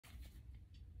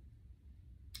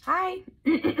Hi.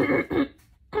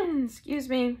 Excuse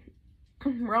me.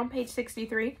 We're on page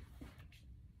 63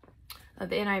 of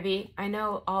the NIV. I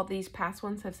know all these past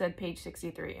ones have said page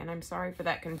 63, and I'm sorry for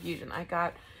that confusion. I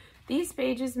got these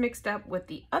pages mixed up with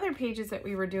the other pages that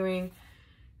we were doing,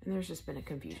 and there's just been a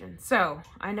confusion. So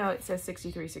I know it says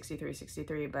 63, 63,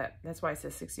 63, but that's why it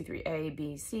says 63A,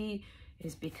 B, C,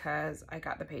 is because I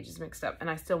got the pages mixed up, and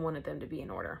I still wanted them to be in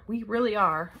order. We really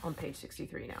are on page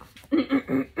 63 now.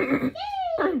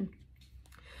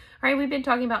 All right, we've been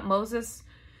talking about Moses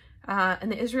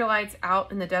and the Israelites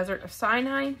out in the desert of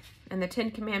Sinai and the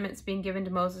 10 Commandments being given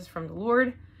to Moses from the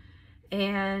Lord.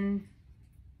 And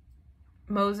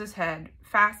Moses had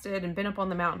fasted and been up on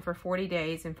the mountain for 40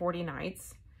 days and 40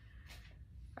 nights.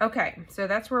 Okay, so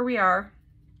that's where we are.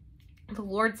 The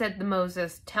Lord said to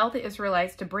Moses, "Tell the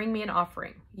Israelites to bring me an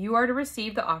offering. You are to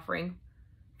receive the offering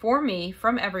for me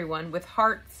from everyone with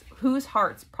hearts whose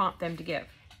hearts prompt them to give."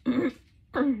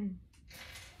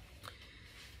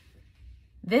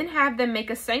 Then have them make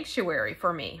a sanctuary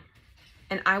for me,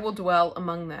 and I will dwell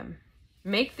among them.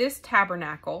 Make this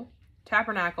tabernacle,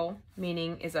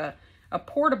 meaning is a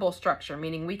portable structure,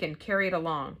 meaning we can carry it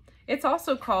along. It's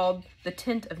also called the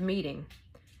tent of meeting,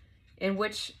 in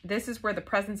which this is where the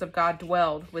presence of God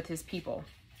dwelled with his people.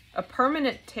 A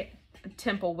permanent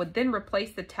temple would then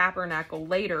replace the tabernacle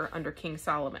later under King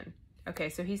Solomon. Okay,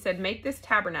 so he said, make this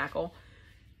tabernacle,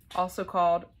 also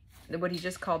called what he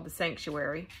just called the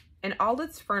sanctuary, and all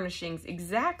its furnishings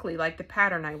exactly like the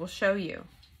pattern I will show you.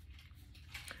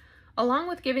 Along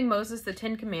with giving Moses the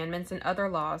 10 Commandments and other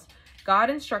laws, God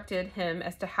instructed him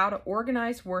as to how to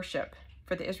organize worship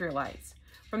for the Israelites.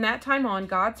 From that time on,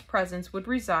 God's presence would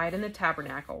reside in the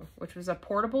tabernacle, which was a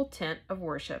portable tent of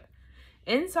worship.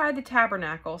 Inside the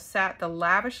tabernacle sat the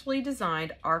lavishly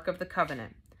designed Ark of the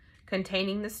Covenant,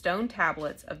 containing the stone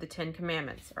tablets of the 10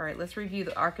 Commandments. All right, let's review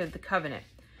the Ark of the Covenant.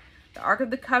 The Ark of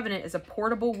the Covenant is a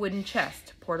portable wooden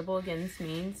chest. Portable, again,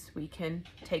 means we can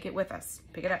take it with us.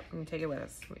 Pick it up and take it with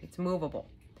us. It's movable.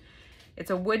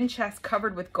 It's a wooden chest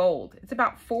covered with gold. It's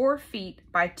about 4 feet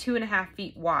by 2.5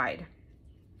 feet wide,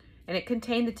 and it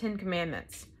contained the 10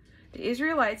 Commandments. The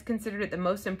Israelites considered it the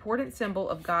most important symbol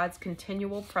of God's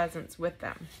continual presence with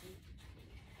them.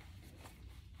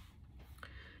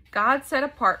 God set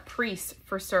apart priests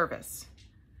for service.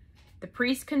 The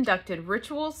priests conducted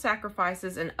rituals,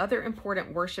 sacrifices, and other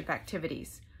important worship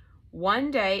activities. One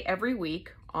day every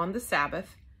week, on the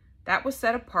Sabbath, that was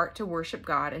set apart to worship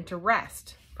God and to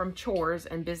rest from chores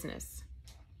and business.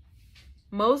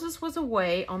 Moses was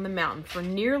away on the mountain for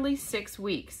nearly 6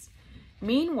 weeks.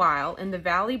 Meanwhile, in the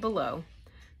valley below,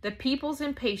 the people's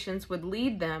impatience would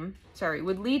lead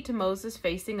to Moses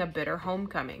facing a bitter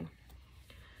homecoming.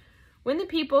 When the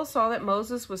people saw that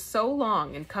Moses was so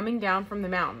long in coming down from the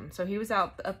mountain, so he was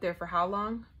up there for how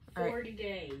long? 40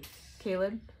 days.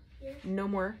 Caleb? Yeah. No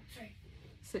more? Sorry.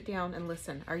 Sit down and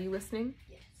listen. Are you listening?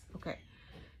 Yes. Okay.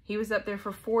 He was up there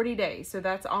for 40 days, so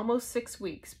that's almost 6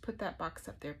 weeks. Put that box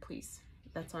up there, please.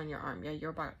 That's on your arm. Yeah,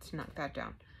 you're about to knock that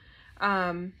down.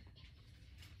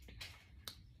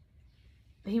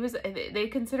 They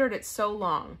considered it so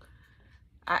long.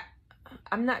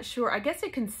 I'm not sure. I guess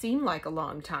it can seem like a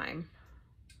long time.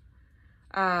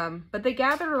 But they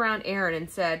gathered around Aaron and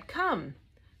said, "Come,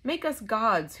 make us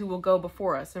gods who will go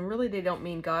before us." And really, they don't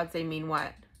mean gods. They mean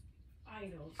what?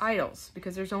 Idols. Idols,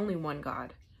 because there's only one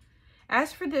God.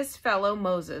 As for this fellow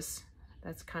Moses,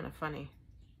 that's kind of funny.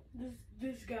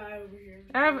 This guy over here.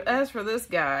 As for this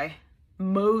guy,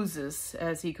 Moses,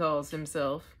 as he calls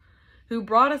himself, who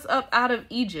brought us up out of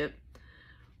Egypt,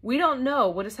 we don't know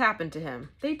what has happened to him.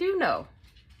 They do know.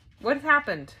 What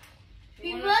happened?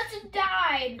 He must have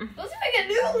died. Let's make a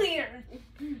new leader.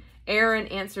 Aaron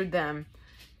answered them,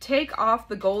 "Take off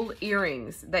the gold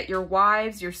earrings that your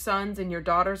wives, your sons, and your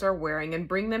daughters are wearing and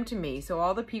bring them to me." So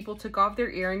all the people took off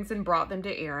their earrings and brought them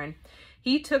to Aaron.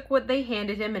 He took what they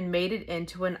handed him and made it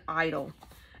into an idol.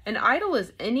 An idol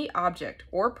is any object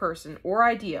or person or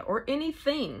idea or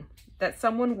anything that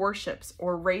someone worships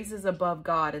or raises above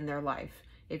God in their life.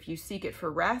 If you seek it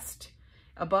for rest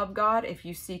above God, if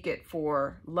you seek it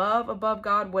for love above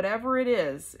God, whatever it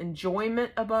is,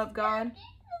 enjoyment above God,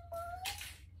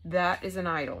 that is an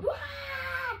idol.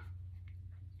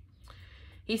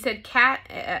 He said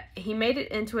he made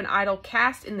it into an idol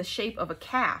cast in the shape of a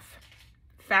calf,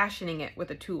 fashioning it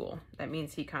with a tool. That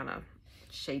means he kind of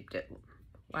shaped it.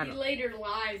 He later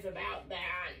lies about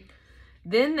that.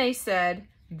 Then they said,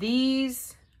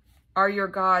 "These are your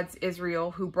gods,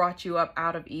 Israel, who brought you up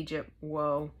out of Egypt."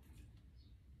 Whoa.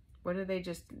 What did they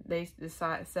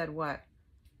said what?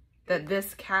 That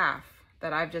this calf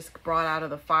that I've just brought out of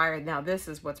the fire. Now this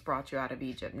is what's brought you out of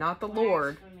Egypt. Not the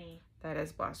Lord. Blasphemy. That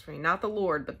is blasphemy. Not the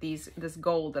Lord, but this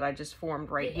gold that I just formed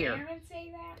right here. Did Aaron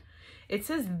say that? It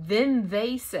says, then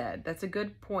they said. That's a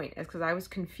good point. It's because I was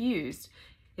confused.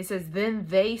 It says, then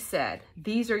they said,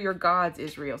 these are your gods,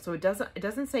 Israel. So it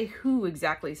doesn't say who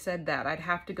exactly said that. I'd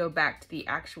have to go back to the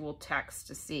actual text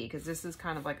to see, because this is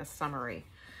kind of like a summary.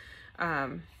 A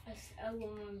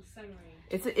long summary.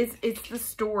 It's the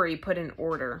story put in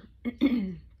order.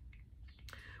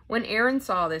 When Aaron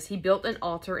saw this, he built an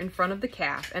altar in front of the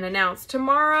calf and announced,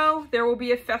 tomorrow there will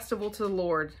be a festival to the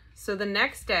Lord. So the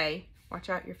next day, watch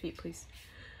out your feet, please.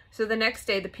 So the next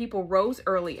day, the people rose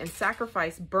early and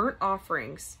sacrificed burnt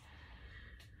offerings.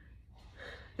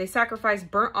 They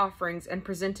sacrificed burnt offerings and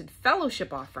presented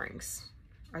fellowship offerings.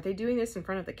 Are they doing this in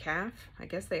front of the calf? I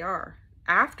guess they are.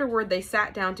 Afterward, they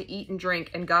sat down to eat and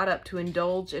drink and got up to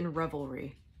indulge in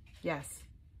revelry. Yes.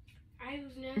 I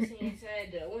was noticing, it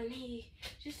said, when he,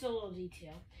 just a little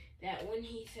detail, that when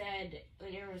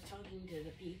Aaron was talking to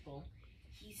the people,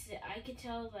 he said, I could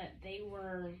tell that they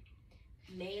were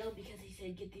male because he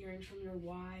said, get the earrings from your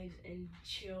wives and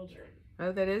children.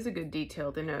 Oh, that is a good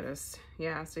detail to notice.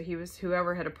 Yeah, so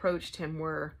whoever had approached him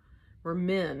were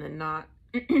men and not,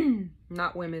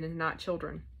 not women and not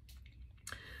children.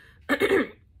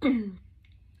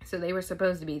 So they were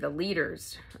supposed to be the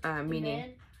leaders,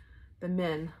 meaning the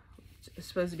men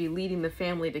supposed to be leading the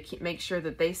family to make sure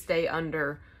that they stay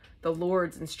under the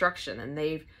Lord's instruction, and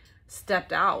they've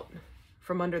stepped out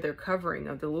from under their covering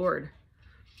of the Lord.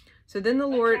 So then the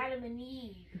Lord, Adam and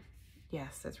Eve.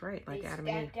 Yes, that's right, like Adam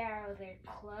and Eve. They stepped out of their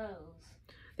clothes.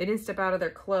 They didn't step out of their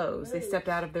clothes. They stepped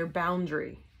out of their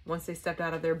boundary. Once they stepped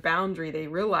out of their boundary, they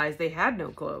realized they had no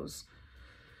clothes.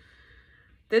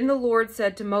 Then the Lord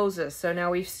said to Moses, so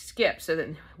now we've skipped, so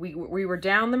then we were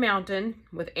down the mountain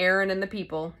with Aaron and the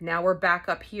people. Now we're back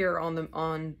up here on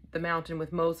the mountain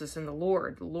with Moses and the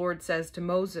Lord. The Lord says to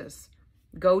Moses,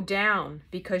 go down,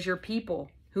 because your people,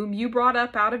 whom you brought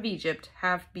up out of Egypt,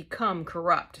 have become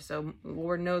corrupt. So the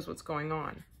Lord knows what's going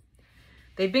on.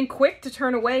 They've been quick to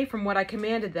turn away from what I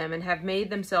commanded them and have made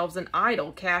themselves an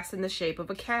idol cast in the shape of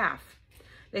a calf.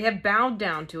 They have bowed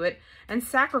down to it and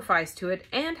sacrificed to it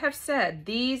and have said,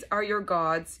 these are your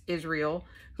gods, Israel,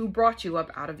 who brought you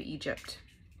up out of Egypt.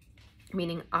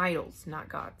 Meaning idols, not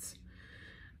gods.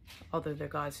 Although they're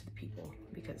gods to the people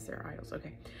because they're idols.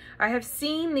 Okay. I have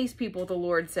seen these people, the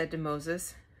Lord said to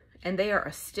Moses, and they are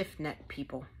a stiff-necked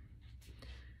people.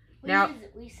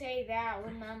 We say that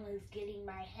when Mom was getting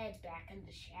my head back in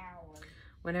the shower.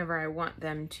 Whenever I want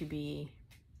them to be,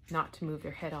 not to move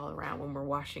their head all around when we're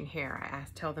washing hair, I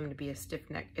tell them to be a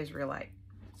stiff-necked Israelite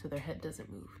so their head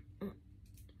doesn't move.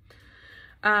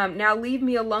 Now leave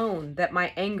me alone, that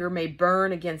my anger may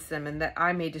burn against them and that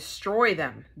I may destroy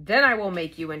them. Then I will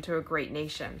make you into a great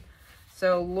nation.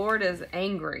 So Lord is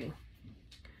angry.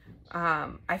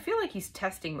 I feel like he's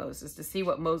testing Moses to see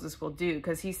what Moses will do,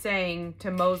 because he's saying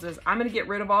to Moses, I'm going to get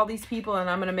rid of all these people and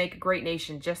I'm going to make a great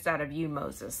nation just out of you,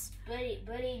 Moses. But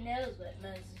he knows what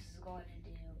Moses is going to do.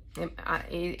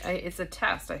 It's a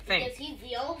test, I think. Because he's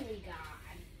the only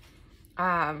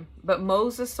God. But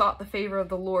Moses sought the favor of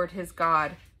the Lord, his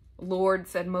God. Lord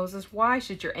said, Moses, why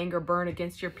should your anger burn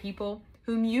against your people,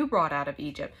 whom you brought out of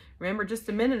Egypt? Remember, just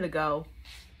a minute ago,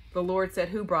 the Lord said,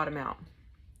 who brought him out?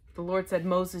 The Lord said,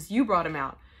 Moses, you brought him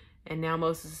out. And now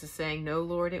Moses is saying, no,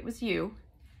 Lord, it was you.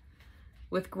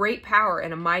 With great power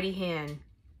and a mighty hand.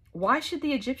 Why should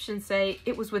the Egyptians say,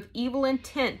 it was with evil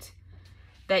intent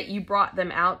that you brought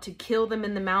them out, to kill them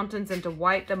in the mountains and to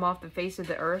wipe them off the face of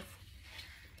the earth?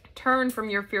 Turn from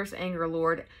your fierce anger,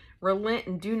 Lord. Relent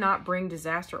and do not bring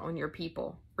disaster on your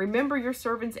people. Remember your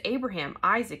servants Abraham,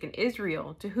 Isaac, and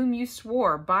Israel, to whom you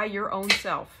swore by your own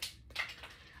self.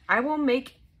 I will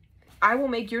make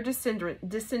your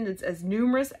descendants as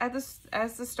numerous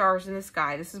as the stars in the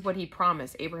sky. This is what he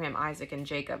promised Abraham, Isaac, and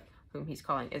Jacob, whom he's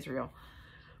calling Israel.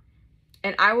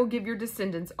 And I will give your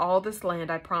descendants all this land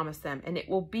I promised them, and it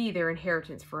will be their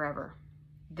inheritance forever.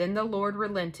 Then the Lord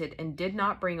relented and did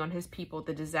not bring on his people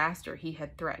the disaster he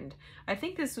had threatened. I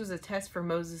think this was a test for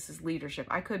Moses' leadership.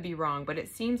 I could be wrong, but it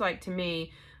seems like to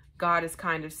me, God is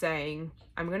kind of saying,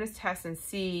 I'm going to test and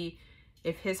see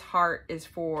if his heart is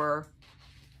for...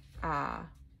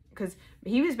 because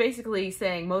he was basically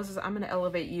saying, Moses, I'm going to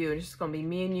elevate you, and it's just going to be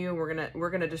me and you, and we're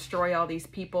gonna destroy all these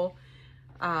people.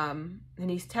 And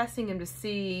he's testing him to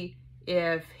see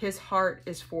if his heart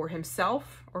is for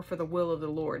himself or for the will of the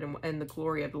Lord and the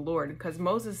glory of the Lord. Because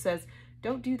Moses says,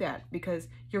 don't do that, because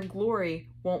your glory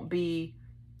won't be,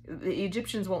 the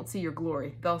Egyptians won't see your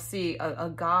glory. They'll see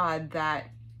a God that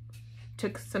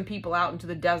took some people out into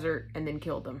the desert and then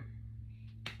killed them.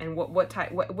 And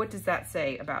what does that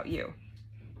say about you?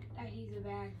 That he's a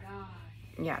bad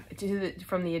guy. Yeah,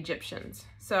 from the Egyptians.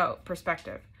 So,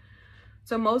 perspective.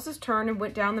 So Moses turned and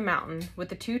went down the mountain with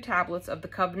the 2 tablets of the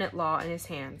covenant law in his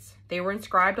hands. They were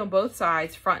inscribed on both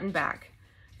sides, front and back.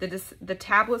 The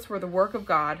tablets were the work of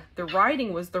God. The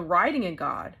writing was the writing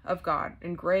of God,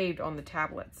 engraved on the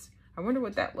tablets. I wonder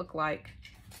what that looked like,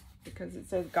 because it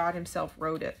says God himself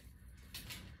wrote it.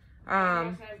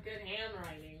 Must have good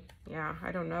handwriting. Yeah,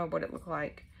 I don't know what it looked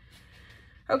like.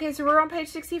 Okay, so we're on page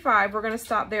 65. We're going to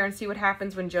stop there and see what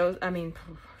happens when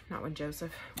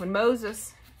when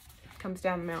Moses comes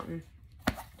down the mountain.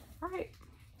 All right,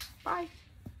 bye.